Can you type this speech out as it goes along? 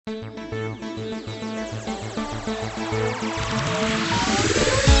The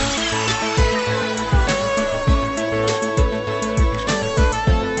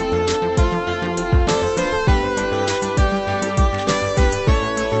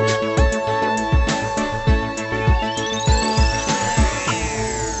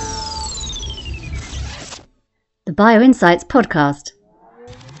BioInsights podcast.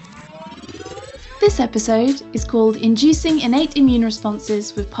 This episode is called Inducing Innate Immune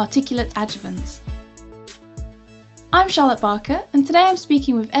Responses with Particulate Adjuvants. I'm Charlotte Barker, and today I'm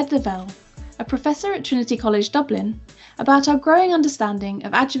speaking with Ed Lavelle, a professor at Trinity College Dublin, about our growing understanding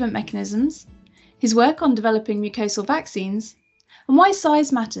of adjuvant mechanisms, his work on developing mucosal vaccines, and why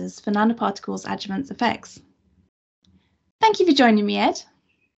size matters for nanoparticles adjuvants effects. Thank you for joining me, Ed.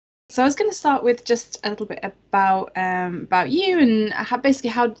 So I was going to start with just a little bit about you and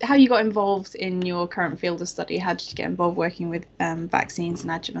how you got involved in your current field of study. How did you get involved working with vaccines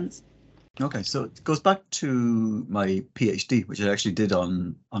and adjuvants? Okay, so it goes back to my PhD, which I actually did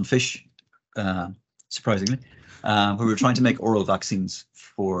on fish, surprisingly, where we were trying to make oral vaccines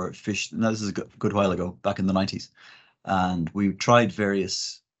for fish. Now, this is a good while ago, back in the 90s, and we tried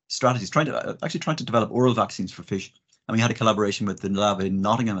various strategies, trying to develop oral vaccines for fish. And we had a collaboration with the lab in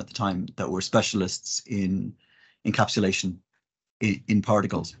Nottingham at the time that were specialists in encapsulation in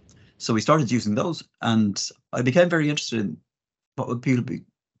particles. So we started using those, and I became very interested in what would people be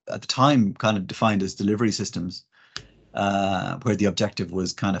at the time kind of defined as delivery systems, where the objective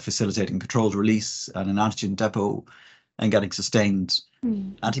was kind of facilitating controlled release and an antigen depot and getting sustained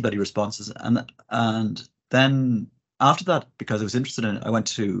antibody responses. And then after that, because I was interested in it, I went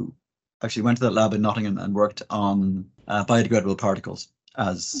to that lab in Nottingham and worked on biodegradable particles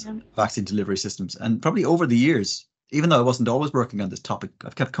as vaccine delivery systems. And probably over the years, even though I wasn't always working on this topic,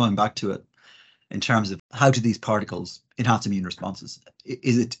 I've kept coming back to it in terms of how do these particles enhance immune responses?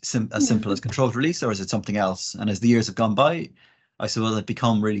 Is it as simple as controlled release, or is it something else? And as the years have gone by, I suppose I've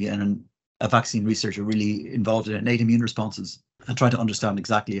become really a vaccine researcher really involved in innate immune responses and trying to understand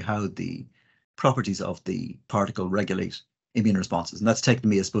exactly how the properties of the particle regulate immune responses. And that's taken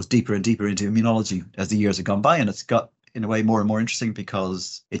me, I suppose, deeper and deeper into immunology as the years have gone by. And it's got, in a way, more and more interesting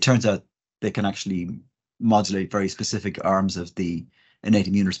because it turns out they can actually modulate very specific arms of the innate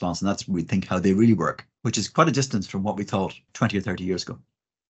immune response. And that's, we think, how they really work, which is quite a distance from what we thought 20 or 30 years ago.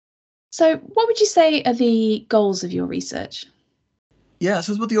 So what would you say are the goals of your research? Yeah,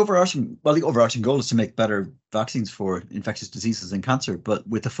 so the overarching goal is to make better vaccines for infectious diseases and cancer, but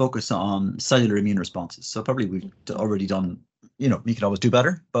with a focus on cellular immune responses. So probably we've already done, you can always do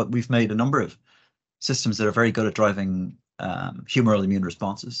better, but we've made a number of systems that are very good at driving humoral immune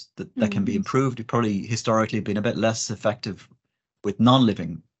responses that can be improved. We've probably historically been a bit less effective with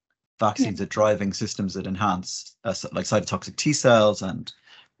non-living vaccines at driving systems that enhance like cytotoxic T cells and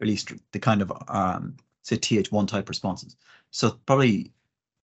release the kind of say Th1 type responses. So probably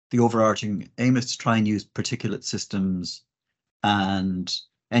the overarching aim is to try and use particulate systems and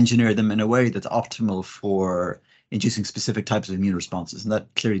engineer them in a way that's optimal for inducing specific types of immune responses. And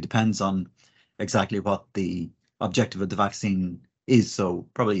that clearly depends on exactly what the objective of the vaccine is. So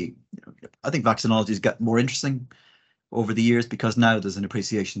probably, I think vaccinology has got more interesting over the years because now there's an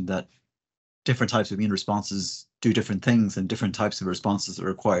appreciation that different types of immune responses do different things and different types of responses are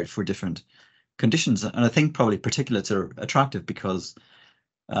required for different conditions. And I think probably particulates are attractive because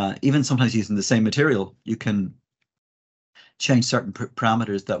even sometimes using the same material, you can change certain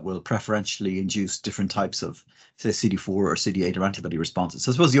parameters that will preferentially induce different types of, say, CD4 or CD8 or antibody responses.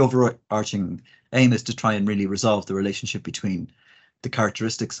 So I suppose the overarching aim is to try and really resolve the relationship between the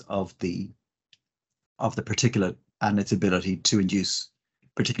characteristics of the particulate and its ability to induce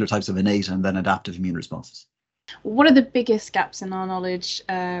particular types of innate and then adaptive immune responses. What are the biggest gaps in our knowledge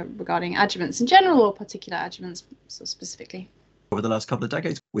regarding adjuvants in general or particular adjuvants so specifically? Over the last couple of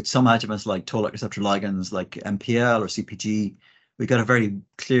decades, with some adjuvants like toll-like receptor ligands like MPL or CpG, we got a very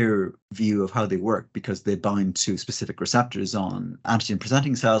clear view of how they work because they bind to specific receptors on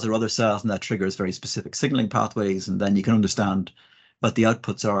antigen-presenting cells or other cells, and that triggers very specific signaling pathways, and then you can understand what the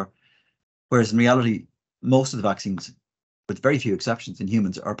outputs are. Whereas in reality, most of the vaccines, with very few exceptions in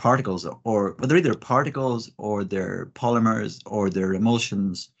humans, are particles, or they're either particles or they're polymers or they're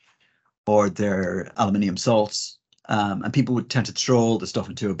emulsions or they're aluminium salts. And people would tend to throw all the stuff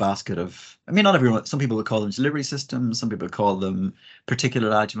into a basket of, not everyone, some people would call them delivery systems, some people would call them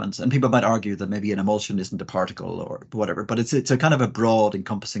particulate adjuvants, and people might argue that maybe an emulsion isn't a particle or whatever, but it's a kind of a broad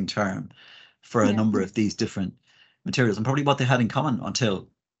encompassing term for a number of these different materials. And probably what they had in common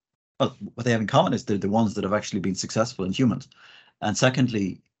what they have in common is they're the ones that have actually been successful in humans. And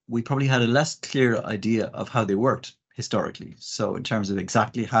secondly, we probably had a less clear idea of how they worked historically. So in terms of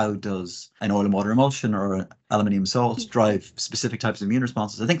exactly how does an oil and water emulsion or an aluminium salt drive specific types of immune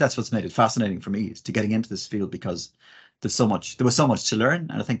responses, I think that's what's made it fascinating for me, is to getting into this field, because there was so much to learn,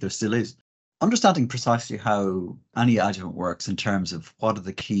 and I think there still is. Understanding precisely how any adjuvant works in terms of what are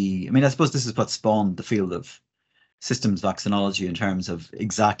the key, I suppose this is what spawned the field of systems vaccinology, in terms of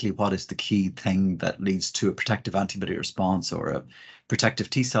exactly what is the key thing that leads to a protective antibody response, or a protective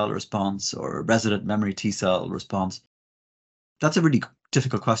T cell response, or a resident memory T cell response. That's a really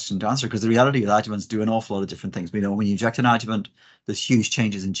difficult question to answer, because the reality is adjuvants do an awful lot of different things. We know when you inject an adjuvant, there's huge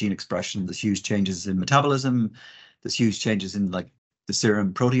changes in gene expression, there's huge changes in metabolism, there's huge changes in like the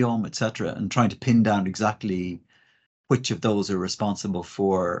serum proteome, etc. And trying to pin down exactly which of those are responsible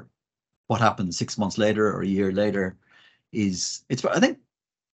for what happens 6 months later or a year later I think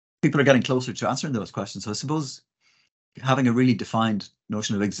people are getting closer to answering those questions. So I suppose having a really defined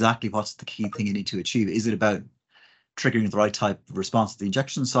notion of exactly what's the key thing you need to achieve. Is it about triggering the right type of response at the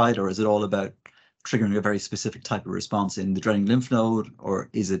injection site, or is it all about triggering a very specific type of response in the draining lymph node, or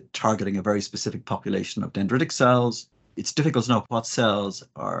is it targeting a very specific population of dendritic cells? It's difficult to know what cells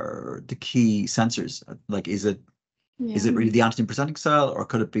are the key sensors. Like, is it really the antigen presenting cell, or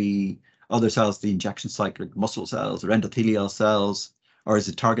could it be other cells, the injection site, like muscle cells or endothelial cells, or is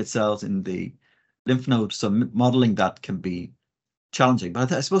it target cells in the lymph node? So modeling that can be challenging.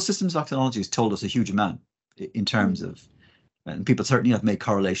 But I suppose systems vaccinology has told us a huge amount in terms of, and people certainly have made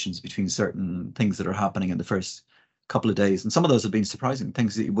correlations between certain things that are happening in the first couple of days. And some of those have been surprising,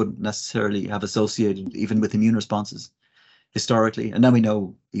 things that you wouldn't necessarily have associated even with immune responses historically. And then we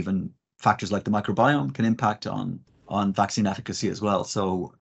know even factors like the microbiome can impact on vaccine efficacy as well.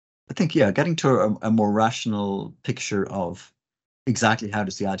 So I think, getting to a more rational picture of exactly how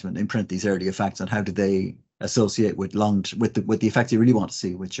does the adjuvant imprint these early effects, and how do they associate with the effects you really want to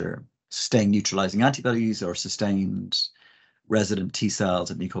see, which are sustained neutralizing antibodies or sustained resident T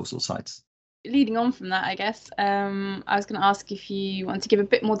cells at mucosal sites. Leading on from that, I guess, I was going to ask if you want to give a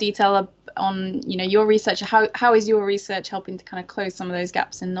bit more detail on, your research. How is your research helping to kind of close some of those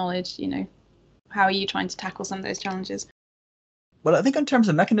gaps in knowledge? How are you trying to tackle some of those challenges? Well, I think in terms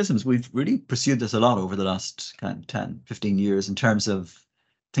of mechanisms, we've really pursued this a lot over the last kind of 10, 15 years in terms of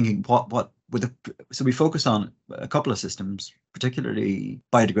thinking so we focus on a couple of systems, particularly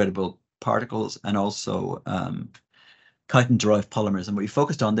biodegradable particles and also chitin-derived polymers. And what we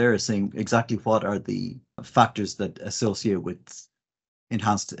focused on there is seeing exactly what are the factors that associate with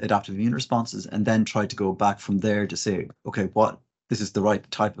enhanced adaptive immune responses, and then try to go back from there to say, okay, this is the right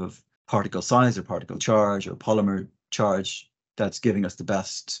type of particle size or particle charge or polymer charge that's giving us the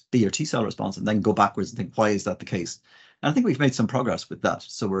best B or T cell response, and then go backwards and think, why is that the case? And I think we've made some progress with that.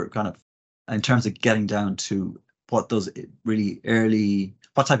 So we're kind of, in terms of getting down to what those really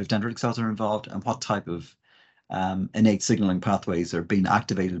what type of dendritic cells are involved, and what type of innate signaling pathways are being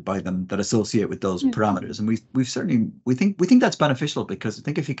activated by them that associate with those parameters. And we think that's beneficial, because I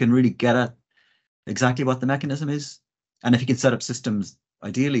think if you can really get at exactly what the mechanism is, and if you can set up systems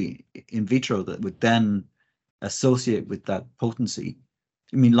ideally in vitro that would then associate with that potency,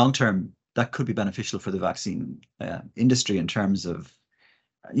 long term that could be beneficial for the vaccine industry in terms of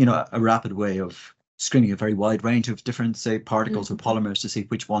a rapid way of screening a very wide range of different, say, particles or polymers to see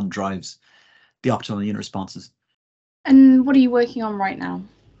which one drives the optimal immune responses. And what are you working on right now?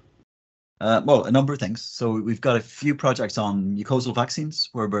 Well, a number of things. So we've got a few projects on mucosal vaccines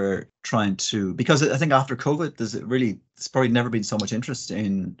where we're trying to, because I think after COVID, there's probably never been so much interest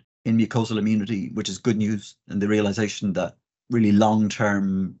in mucosal immunity, which is good news, and the realization that really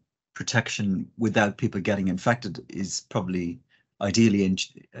long-term protection without people getting infected is probably ideally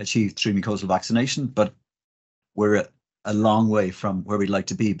achieved through mucosal vaccination. But we're a long way from where we'd like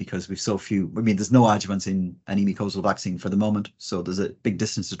to be, because we've so few. There's no adjuvants in any mucosal vaccine for the moment, so there's a big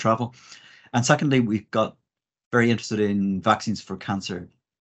distance to travel. And secondly, we've got very interested in vaccines for cancer,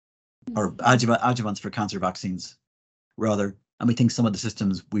 or adjuvants for cancer vaccines, rather. And we think some of the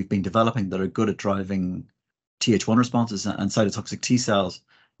systems we've been developing that are good at driving Th1 responses and cytotoxic T cells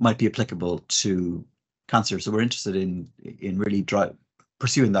might be applicable to cancer. So we're interested in really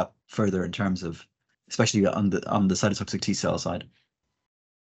pursuing that further in terms of, especially on the cytotoxic T cell side.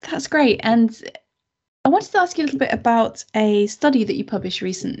 That's great. And I wanted to ask you a little bit about a study that you published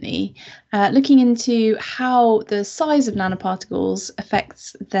recently, looking into how the size of nanoparticles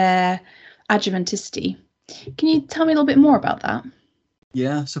affects their adjuvanticity. Can you tell me a little bit more about that?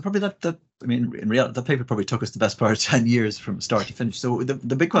 Yeah, so probably in reality, that paper probably took us the best part of 10 years from start to finish. So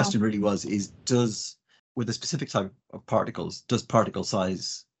the big question really was, with a specific type of particles, does particle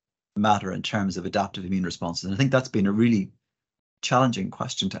size matter in terms of adaptive immune responses? And I think that's been a really challenging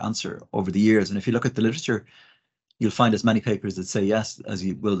question to answer over the years. And if you look at the literature, you'll find as many papers that say yes as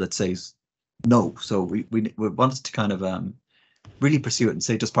you will that says no. So we wanted to kind of really pursue it and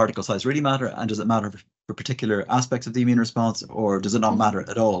say, does particle size really matter? And does it matter for particular aspects of the immune response, or does it not matter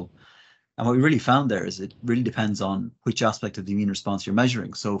at all? And what we really found there is it really depends on which aspect of the immune response you're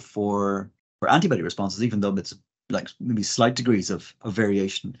measuring. So for antibody responses, even though it's like maybe slight degrees of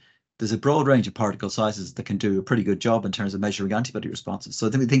variation, there's a broad range of particle sizes that can do a pretty good job in terms of measuring antibody responses. So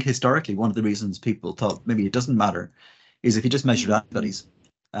I think historically, one of the reasons people thought maybe it doesn't matter is if you just measured antibodies,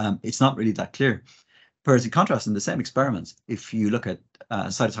 it's not really that clear. Whereas in contrast, in the same experiments, if you look at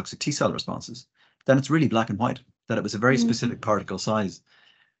cytotoxic T cell responses, then it's really black and white, that it was a very specific particle size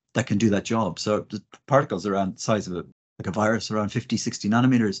that can do that job. So the particles around the size of like a virus, around 50, 60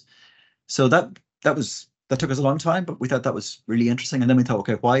 nanometers. So that took us a long time, but we thought that was really interesting. And then we thought,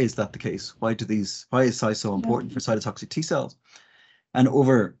 okay, why is that the case? Why is size so important for cytotoxic T cells? And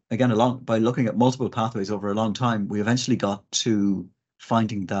by looking at multiple pathways over a long time, we eventually got to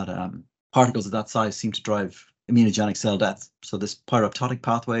finding that particles of that size seem to drive immunogenic cell death. So this pyroptotic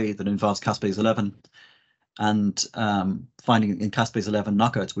pathway that involves caspase 11, and finding in caspase 11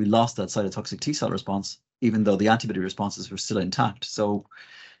 knockouts, we lost that cytotoxic T cell response, even though the antibody responses were still intact. So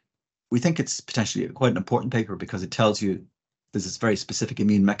we think it's potentially quite an important paper because it tells you there's this very specific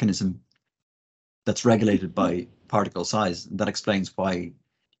immune mechanism that's regulated by particle size. And that explains why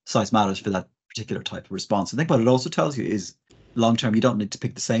size matters for that particular type of response. I think what it also tells you is long term, you don't need to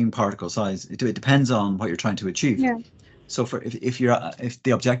pick the same particle size. It depends on what you're trying to achieve. Yeah. So if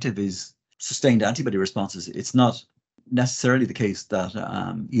the objective is sustained antibody responses, it's not necessarily the case that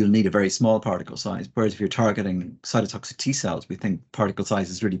you'll need a very small particle size. Whereas if you're targeting cytotoxic T cells, we think particle size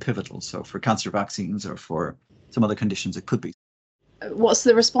is really pivotal. So for cancer vaccines or for some other conditions, it could be. What's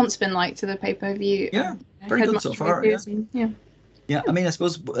the response been like to the paper? Have you very good so far. Yeah, I mean, I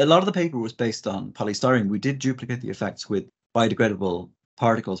suppose a lot of the paper was based on polystyrene. We did duplicate the effects with biodegradable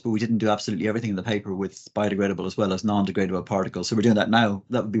particles, but we didn't do absolutely everything in the paper with biodegradable as well as non-degradable particles. So we're doing that now.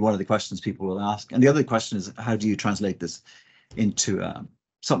 That would be one of the questions people will ask. And the other question is, how do you translate this into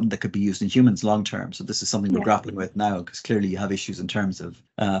something that could be used in humans long term? So this is something we're grappling with now, because clearly you have issues in terms of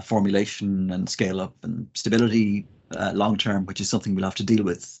formulation and scale up and stability long term, which is something we'll have to deal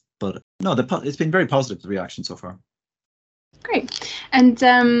with. But no, it's been very positive, the reaction so far. Great. And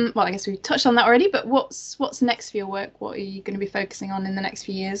well, I guess we've touched on that already, but what's next for your work? What are you going to be focusing on in the next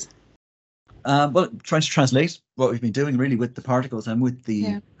few years? Well, trying to translate what we've been doing really with the particles and with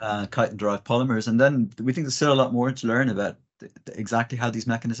the chitin-derived polymers. And then we think there's still a lot more to learn about exactly how these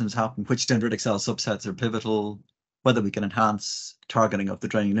mechanisms happen, which dendritic cell subsets are pivotal, whether we can enhance targeting of the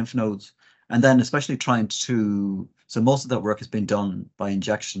draining lymph nodes. And then especially so most of that work has been done by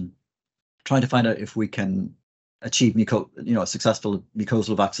injection, trying to find out if we can achieve successful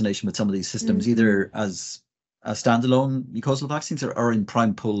mucosal vaccination with some of these systems, either as standalone mucosal vaccines or in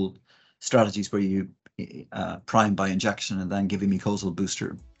prime pull strategies where you prime by injection and then give a mucosal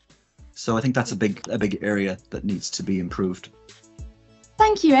booster. So I think that's a big area that needs to be improved.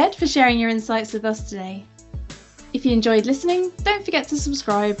 Thank you, Ed, for sharing your insights with us today. If you enjoyed listening, don't forget to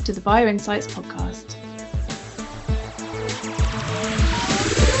subscribe to the BioInsights podcast.